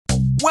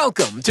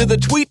Welcome to the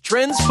Tweet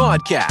Trends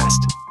Podcast.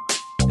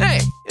 Hey,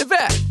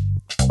 Yvette,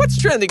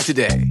 what's trending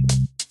today?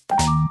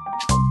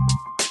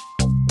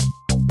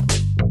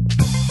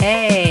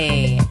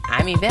 Hey,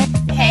 I'm Yvette.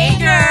 Hey,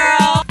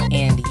 girl.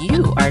 And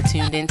you are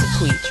tuned into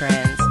Tweet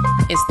Trends.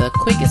 It's the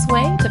quickest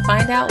way to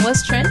find out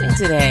what's trending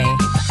today.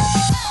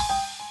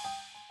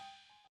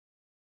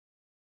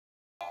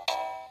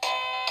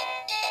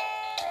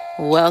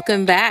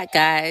 Welcome back,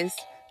 guys.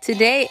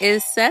 Today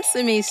is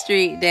Sesame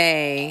Street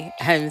Day.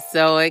 I'm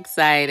so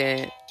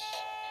excited.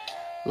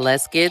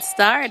 Let's get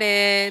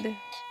started.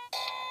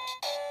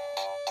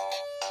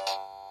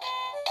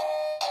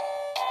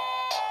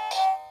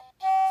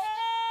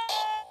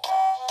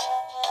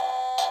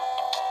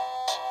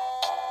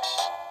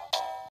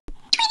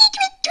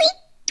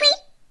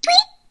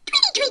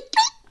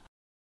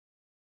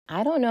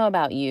 I don't know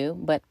about you,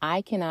 but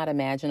I cannot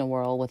imagine a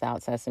world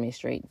without Sesame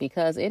Street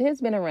because it has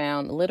been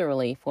around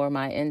literally for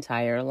my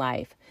entire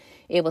life.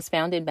 It was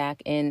founded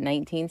back in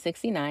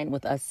 1969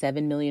 with a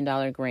 $7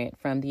 million grant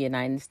from the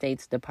United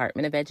States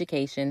Department of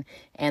Education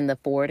and the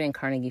Ford and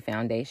Carnegie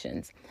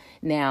Foundations.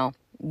 Now,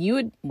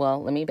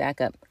 let me back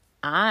up.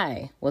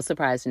 I was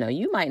surprised to know,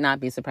 you might not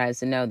be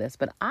surprised to know this,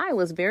 but I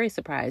was very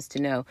surprised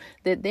to know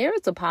that there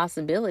is a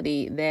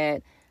possibility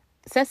that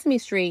Sesame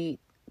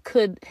Street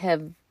could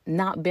have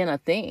not been a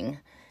thing.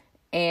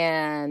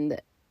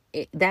 And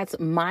that's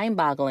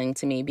mind-boggling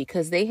to me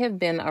because they have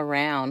been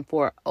around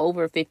for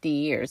over 50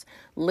 years.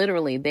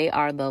 Literally, they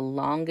are the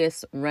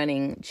longest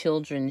running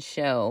children's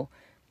show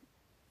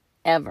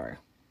ever.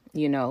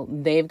 You know,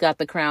 they've got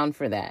the crown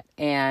for that.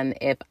 And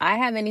if I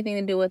have anything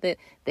to do with it,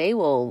 they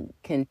will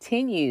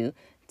continue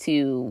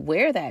to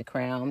wear that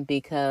crown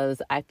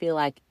because I feel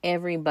like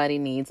everybody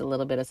needs a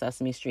little bit of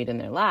Sesame Street in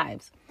their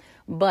lives.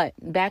 But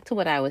back to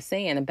what I was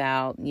saying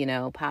about,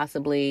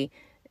 possibly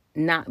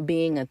not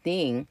being a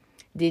thing.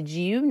 Did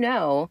you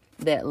know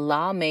that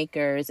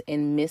lawmakers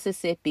in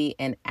Mississippi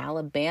and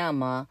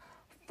Alabama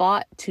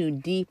fought to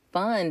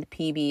defund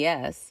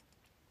PBS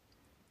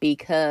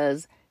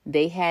because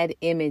they had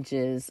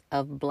images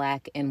of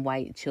black and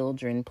white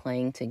children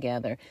playing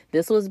together?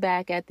 This was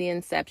back at the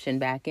inception,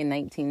 back in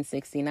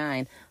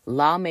 1969.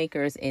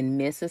 Lawmakers in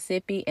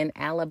Mississippi and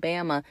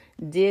Alabama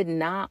did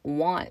not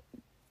want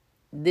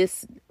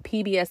this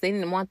PBS. They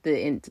didn't want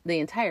the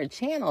entire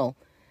channel.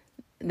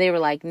 They were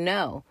like,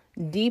 no,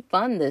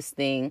 defund this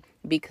thing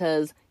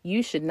because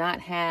you should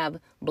not have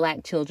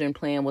black children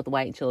playing with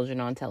white children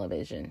on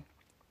television.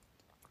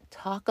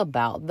 Talk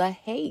about the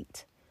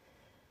hate.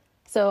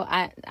 So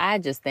I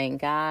just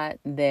thank God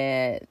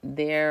that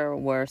there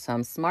were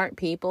some smart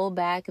people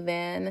back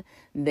then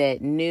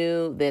that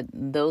knew that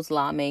those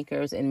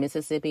lawmakers in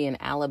Mississippi and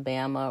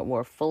Alabama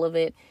were full of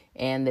it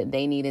and that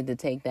they needed to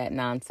take that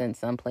nonsense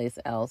someplace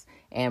else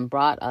and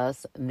brought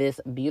us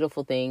this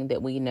beautiful thing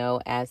that we know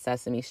as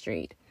Sesame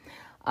Street.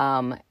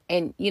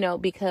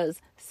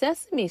 Because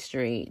Sesame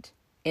Street,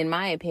 in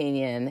my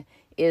opinion,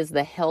 is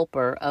the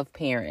helper of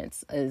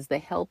parents, is the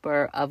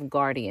helper of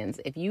guardians.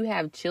 If you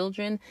have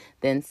children,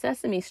 then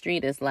Sesame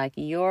Street is like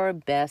your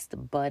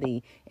best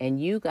buddy,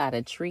 and you got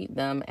to treat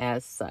them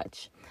as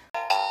such.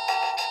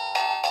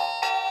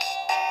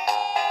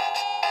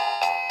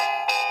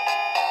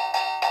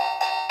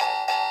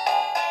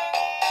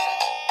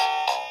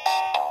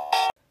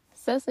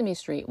 Sesame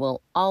Street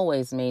will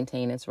always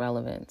maintain its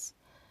relevance.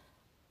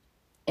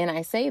 And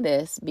I say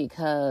this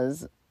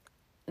because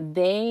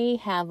they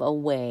have a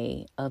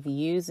way of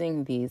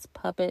using these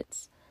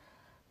puppets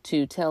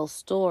to tell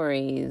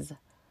stories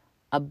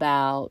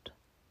about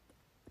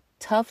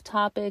tough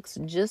topics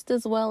just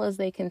as well as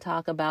they can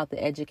talk about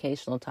the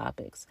educational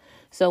topics.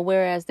 So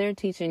whereas they're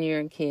teaching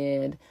your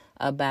kid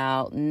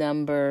about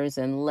numbers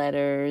and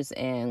letters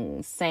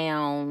and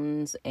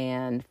sounds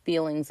and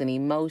feelings and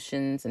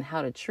emotions and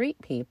how to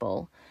treat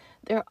people,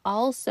 they're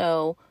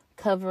also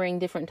covering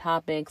different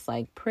topics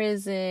like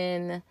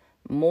prison,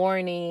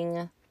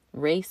 mourning,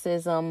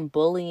 racism,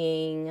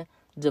 bullying,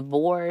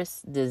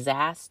 divorce,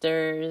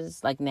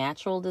 disasters, like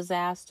natural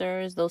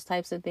disasters, those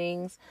types of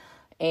things.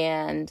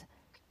 And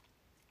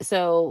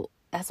so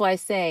that's why I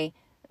say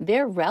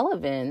their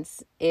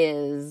relevance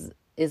is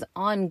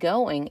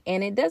ongoing.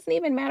 And it doesn't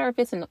even matter if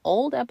it's an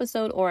old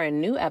episode or a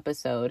new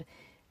episode.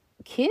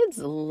 Kids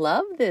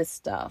love this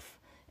stuff.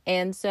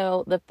 And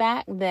so the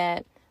fact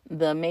that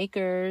the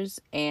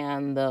makers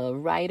and the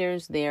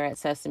writers there at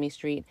Sesame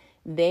Street,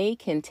 they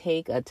can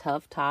take a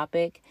tough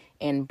topic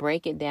and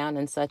break it down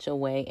in such a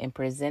way and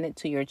present it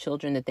to your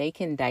children that they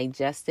can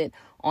digest it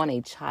on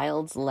a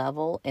child's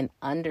level and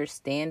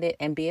understand it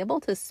and be able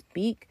to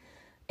speak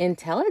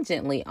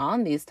intelligently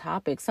on these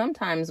topics,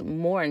 sometimes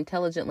more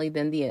intelligently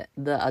than the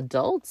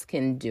adults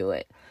can do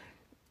it.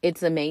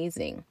 It's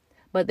amazing.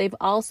 But they've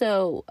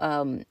also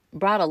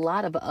brought a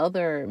lot of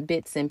other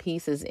bits and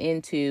pieces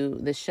into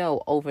the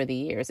show over the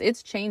years.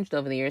 It's changed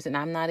over the years, and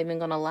I'm not even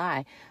going to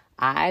lie.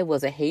 I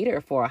was a hater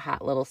for a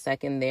hot little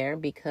second there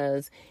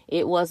because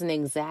it wasn't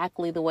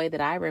exactly the way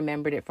that I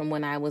remembered it from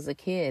when I was a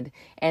kid.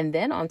 And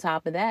then on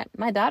top of that,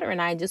 my daughter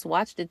and I just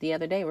watched it the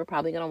other day. We're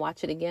probably going to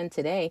watch it again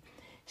today.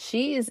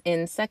 She is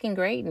in second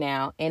grade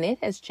now, and it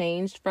has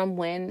changed from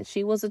when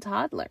she was a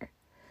toddler.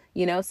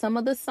 Some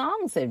of the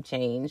songs have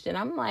changed, and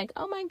I'm like,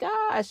 oh my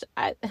gosh,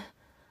 I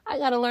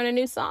got to learn a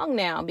new song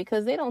now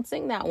because they don't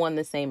sing that one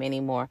the same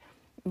anymore.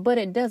 But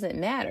it doesn't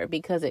matter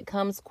because it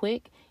comes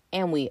quick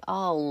and we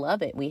all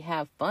love it. We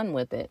have fun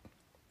with it.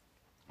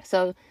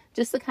 So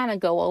just to kind of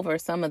go over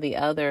some of the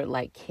other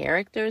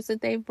characters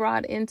that they've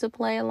brought into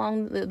play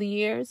along the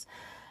years,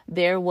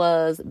 there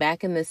was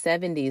back in the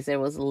 70s, there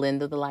was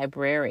Linda the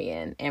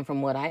librarian. And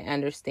from what I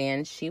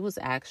understand, she was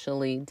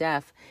actually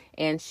deaf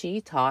and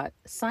she taught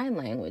sign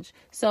language.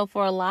 So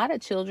for a lot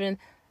of children,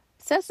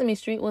 Sesame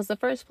Street was the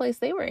first place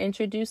they were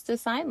introduced to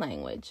sign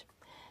language.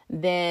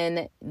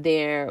 Then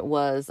there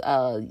was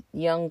a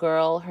young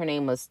girl, her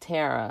name was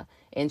Tara,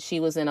 and she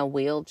was in a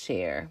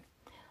wheelchair.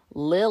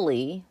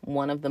 Lily,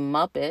 one of the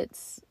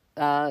Muppets,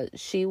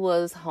 she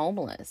was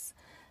homeless.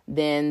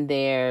 Then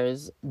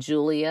there's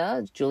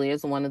Julia.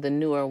 Julia's one of the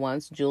newer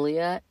ones.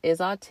 Julia is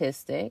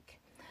autistic.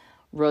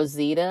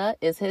 Rosita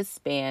is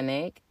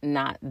Hispanic.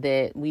 Not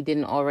that we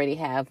didn't already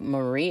have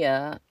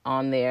Maria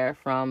on there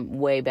from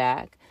way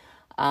back.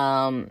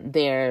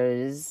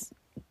 There's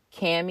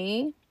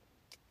Cammy.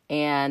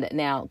 And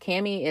now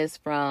Cammy is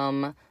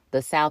from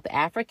the South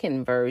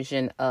African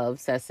version of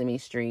Sesame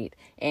Street.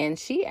 And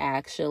she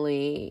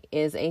actually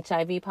is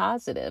HIV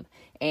positive.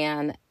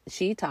 And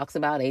she talks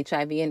about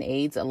HIV and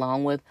AIDS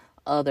along with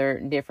other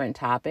different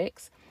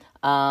topics.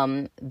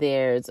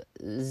 There's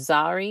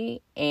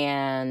Zari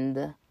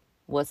and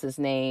what's his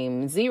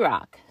name?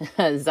 Xerox.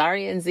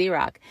 Zari and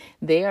Xerox.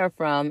 They are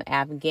from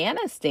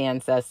Afghanistan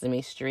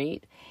Sesame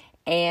Street.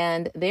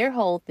 And their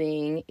whole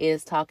thing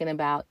is talking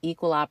about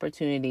equal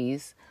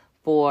opportunities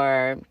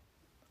for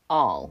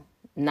all,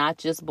 not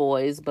just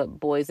boys,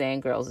 but boys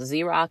and girls.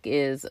 Xerox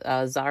is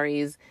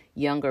Zari's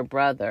younger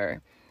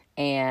brother.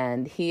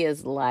 And he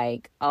is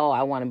like, oh,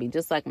 I want to be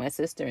just like my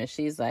sister. And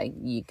she's like,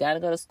 you got to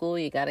go to school.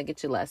 You got to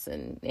get your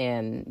lesson.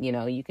 And,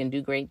 you can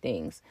do great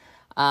things.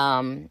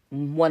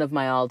 One of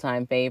my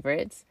all-time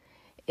favorites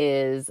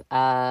is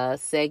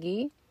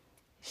Segi.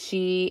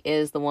 She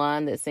is the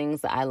one that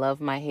sings the I Love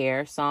My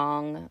Hair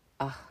song.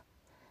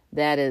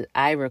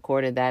 I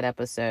recorded that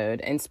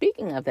episode. And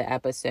speaking of the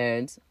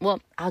episodes,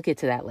 well, I'll get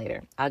to that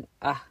later. I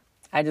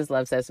just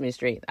love Sesame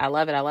Street. I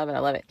love it. I love it. I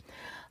love it.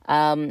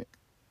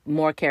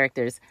 More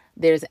characters.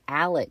 There's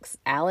Alex.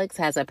 Alex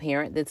has a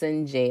parent that's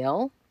in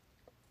jail.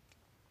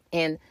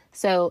 And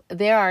so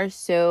there are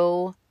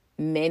so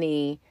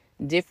many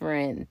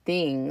different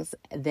things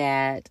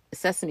that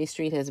Sesame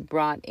Street has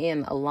brought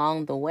in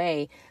along the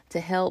way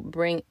to help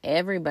bring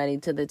everybody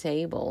to the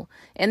table.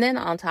 And then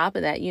on top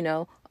of that,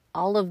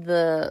 all of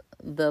the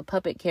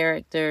puppet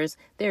characters,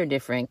 they're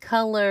different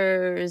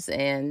colors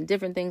and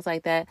different things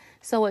like that.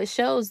 So it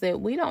shows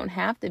that we don't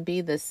have to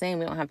be the same.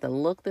 We don't have to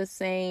look the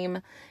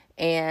same.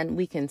 And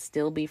we can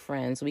still be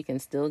friends. We can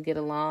still get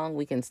along.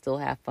 We can still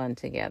have fun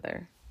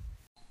together.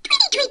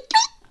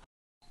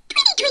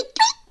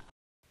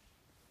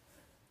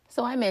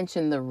 So I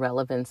mentioned the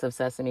relevance of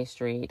Sesame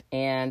Street,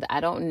 and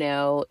I don't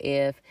know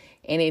if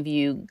any of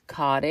you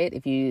caught it,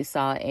 if you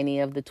saw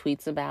any of the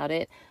tweets about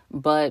it,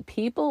 but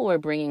people were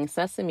bringing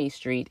Sesame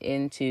Street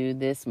into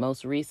this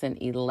most recent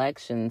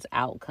elections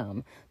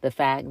outcome. The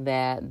fact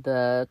that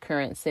the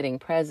current sitting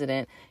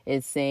president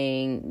is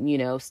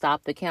saying,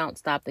 stop the count,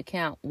 stop the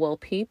count. Well,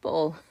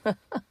 people...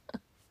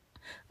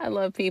 I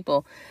love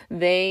people.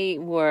 They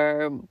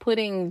were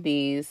putting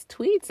these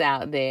tweets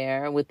out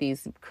there with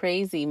these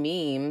crazy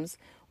memes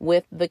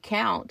with the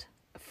count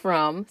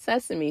from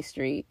Sesame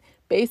Street,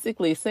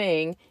 basically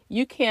saying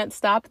you can't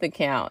stop the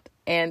count.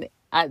 And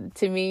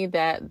to me,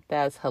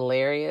 that's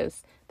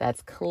hilarious.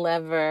 That's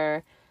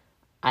clever.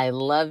 I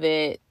love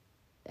it.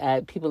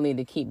 People need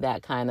to keep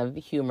that kind of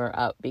humor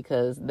up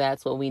because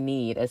that's what we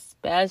need,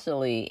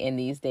 especially in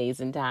these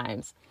days and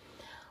times.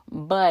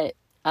 But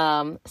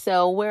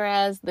so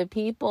whereas the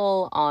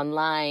people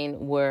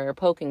online were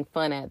poking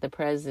fun at the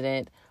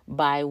president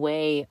by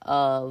way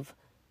of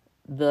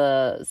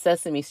the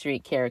Sesame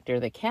Street character,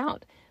 the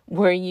Count,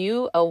 were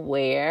you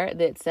aware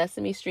that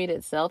Sesame Street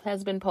itself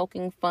has been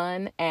poking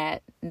fun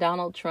at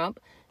Donald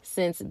Trump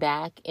since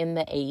back in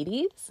the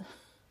 80s?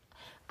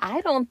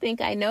 I don't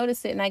think I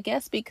noticed it. And I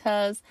guess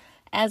because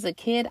as a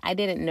kid, I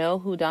didn't know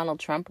who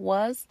Donald Trump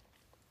was,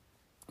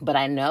 but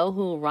I know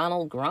who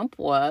Ronald Grump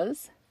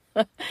was.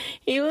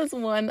 He was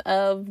one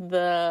of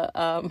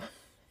the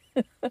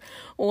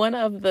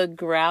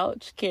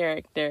Grouch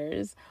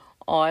characters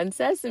on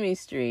Sesame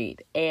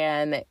Street,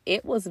 and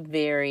it was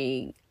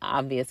very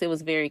obvious. It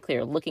was very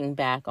clear looking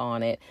back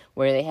on it,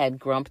 where they had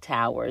Grump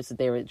Towers that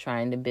they were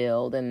trying to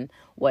build and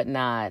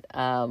whatnot,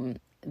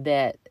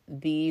 that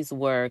these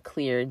were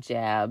clear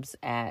jabs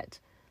at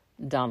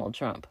Donald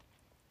Trump.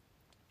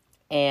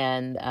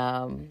 And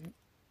I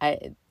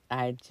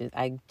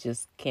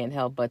just can't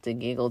help but to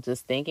giggle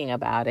just thinking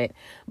about it.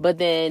 But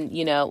then,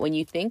 when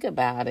you think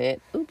about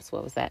it,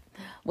 what was that?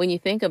 When you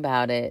think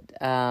about it,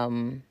 a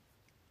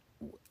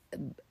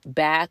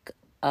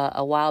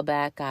while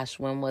back, gosh,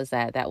 when was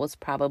that? That was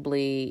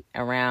probably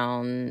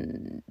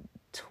around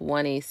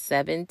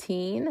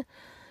 2017,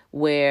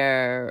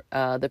 where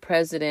the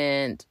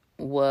president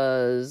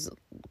was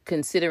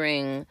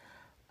considering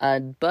a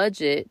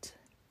budget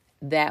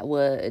that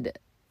would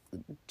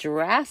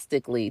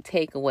drastically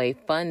take away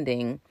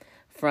funding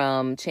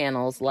from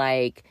channels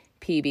like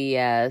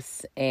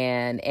PBS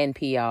and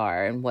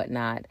NPR and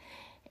whatnot.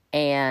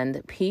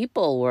 And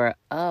people were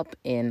up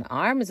in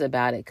arms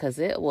about it because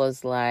it was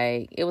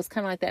kind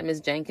of like that Miss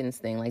Jenkins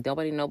thing. Like,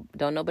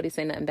 don't nobody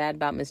say nothing bad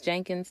about Miss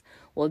Jenkins.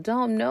 Well,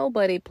 don't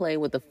nobody play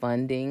with the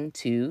funding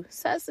to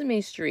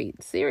Sesame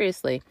Street.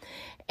 Seriously.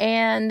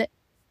 And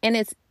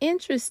it's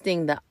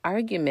interesting, the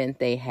argument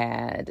they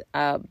had.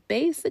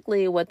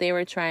 Basically, what they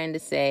were trying to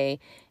say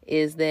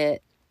is that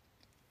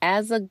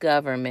as a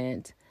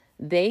government,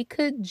 they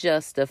could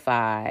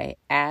justify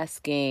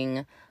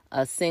asking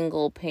a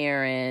single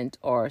parent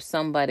or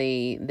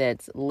somebody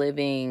that's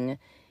living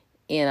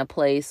in a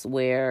place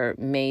where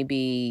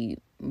maybe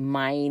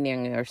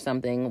mining or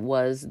something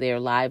was their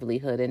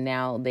livelihood and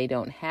now they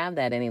don't have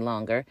that any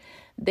longer.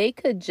 They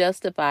could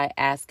justify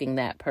asking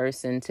that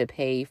person to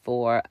pay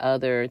for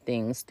other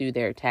things through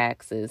their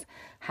taxes.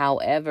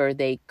 However,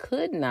 they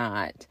could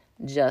not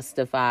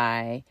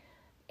justify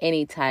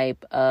any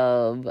type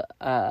of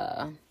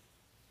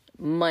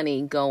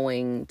money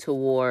going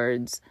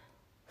towards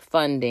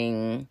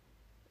funding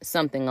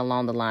something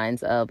along the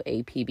lines of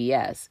a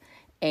PBS.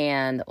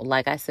 And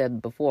like I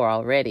said before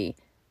already,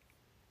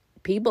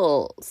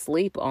 people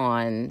sleep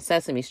on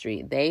Sesame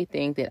Street. They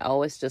think that,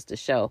 oh, it's just a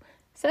show.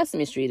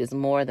 Sesame Street is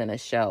more than a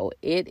show.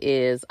 It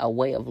is a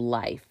way of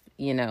life.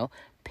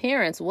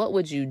 Parents, what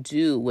would you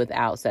do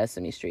without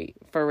Sesame Street?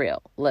 For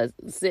real. Let's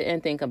sit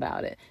and think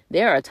about it.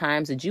 There are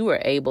times that you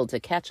were able to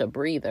catch a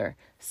breather,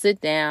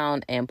 sit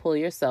down and pull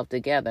yourself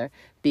together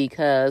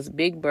because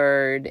Big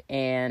Bird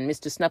and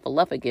Mr.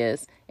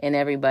 Snuffleupagus and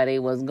everybody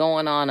was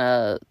going on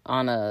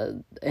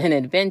an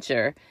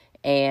adventure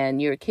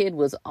and your kid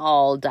was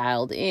all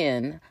dialed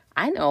in.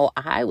 I know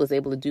I was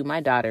able to do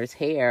my daughter's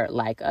hair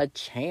like a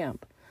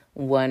champ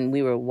when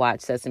we were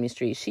watch Sesame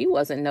Street. She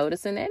wasn't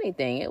noticing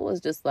anything. It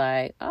was just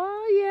like, oh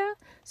yeah,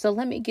 so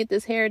let me get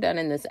this hair done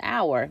in this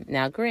hour.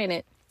 Now,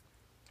 granted,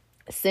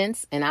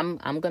 and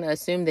I'm going to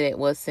assume that it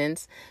was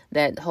since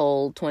that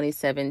whole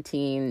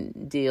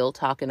 2017 deal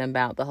talking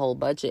about the whole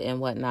budget and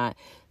whatnot,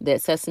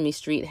 that Sesame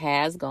Street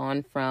has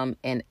gone from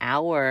an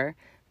hour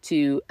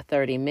to a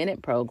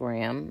 30-minute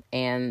program.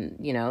 And,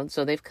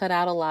 so they've cut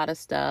out a lot of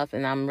stuff.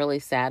 And I'm really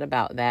sad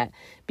about that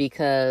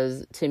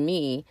because to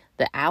me,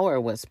 the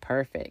hour was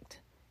perfect.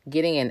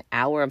 Getting an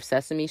hour of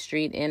Sesame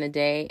Street in a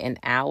day, an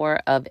hour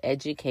of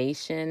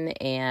education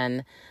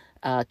and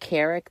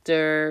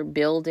character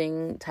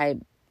building type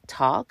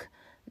talk,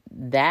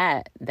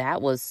 that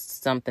was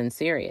something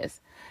serious.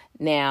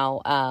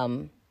 Now,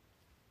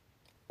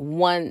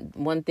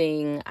 one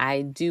thing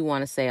I do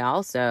want to say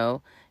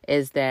also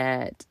is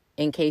that,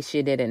 in case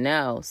you didn't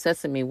know,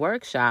 Sesame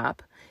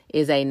Workshop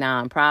is a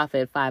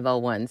nonprofit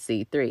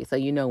 501c3. So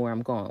you know where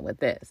I'm going with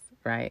this,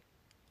 right?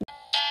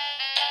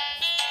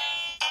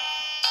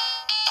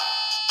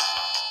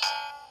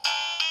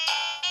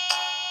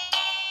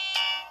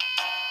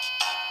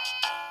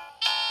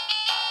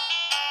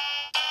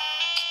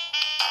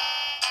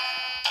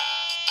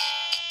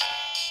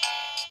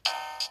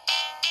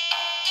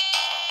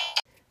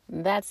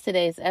 That's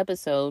today's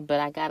episode,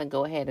 but I got to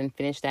go ahead and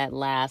finish that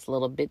last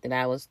little bit that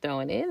I was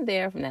throwing in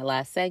there from that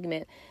last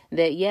segment,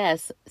 that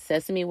yes,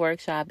 Sesame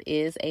Workshop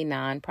is a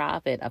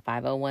nonprofit, a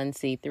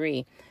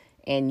 501c3,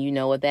 and you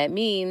know what that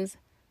means.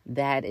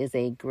 That is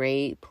a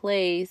great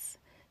place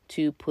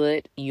to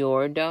put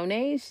your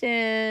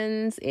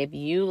donations. If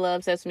you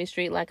love Sesame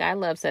Street like I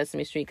love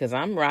Sesame Street, because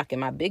I'm rocking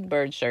my Big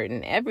Bird shirt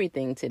and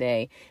everything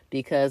today,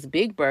 because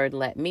Big Bird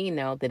let me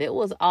know that it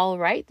was all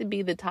right to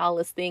be the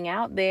tallest thing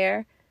out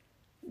there.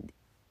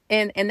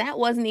 And that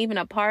wasn't even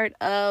a part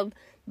of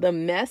the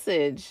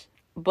message,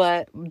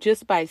 but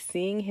just by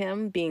seeing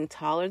him being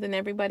taller than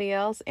everybody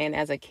else, and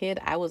as a kid,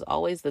 I was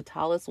always the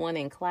tallest one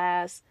in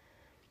class,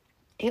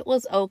 it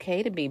was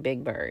okay to be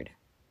Big Bird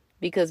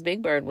because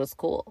Big Bird was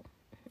cool.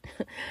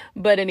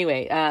 But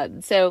anyway,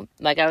 so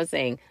like I was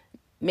saying,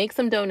 make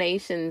some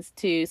donations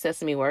to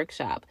Sesame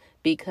Workshop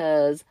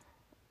because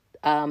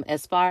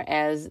as far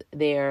as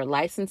their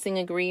licensing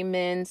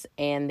agreements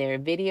and their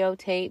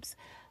videotapes,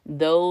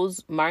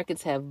 those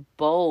markets have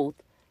both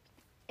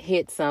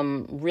hit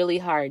some really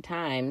hard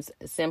times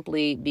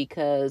simply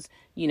because,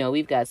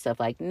 we've got stuff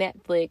like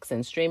Netflix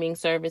and streaming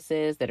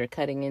services that are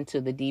cutting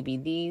into the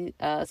DVD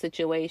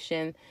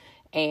situation.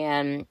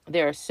 And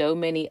there are so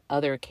many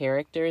other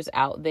characters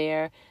out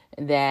there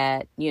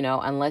that,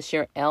 unless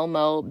you're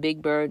Elmo,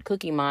 Big Bird,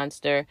 Cookie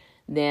Monster,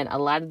 then a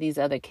lot of these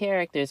other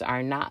characters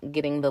are not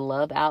getting the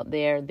love out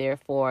there.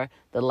 Therefore,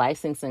 the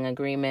licensing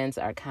agreements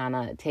are kind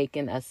of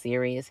taking a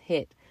serious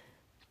hit.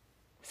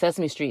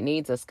 Sesame Street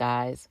needs us,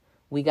 guys.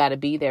 We got to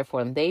be there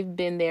for them. They've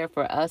been there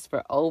for us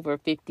for over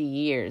 50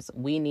 years.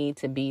 We need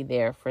to be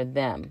there for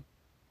them.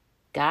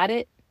 Got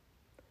it?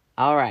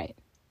 All right.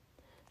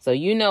 So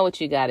you know what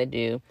you got to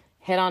do.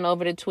 Head on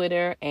over to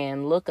Twitter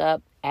and look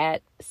up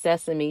at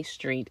Sesame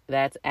Street.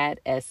 That's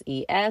at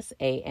SESAMESTREET.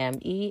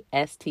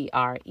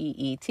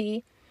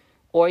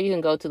 Or you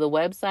can go to the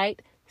website,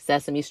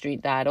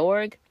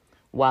 sesamestreet.org.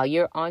 While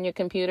you're on your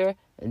computer,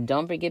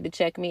 don't forget to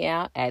check me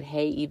out at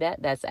Hey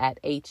Yvette. That's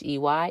at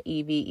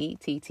HEYEVETTE.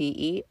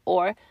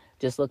 Or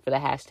just look for the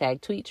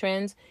hashtag Tweet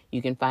Trends.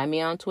 You can find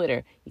me on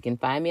Twitter. You can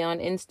find me on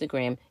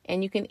Instagram.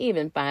 And you can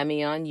even find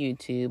me on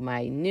YouTube,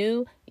 my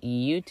new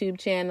YouTube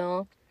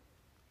channel,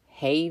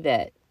 Hey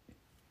Yvette.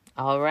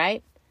 All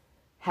right.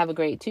 Have a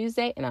great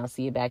Tuesday, and I'll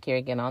see you back here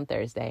again on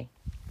Thursday.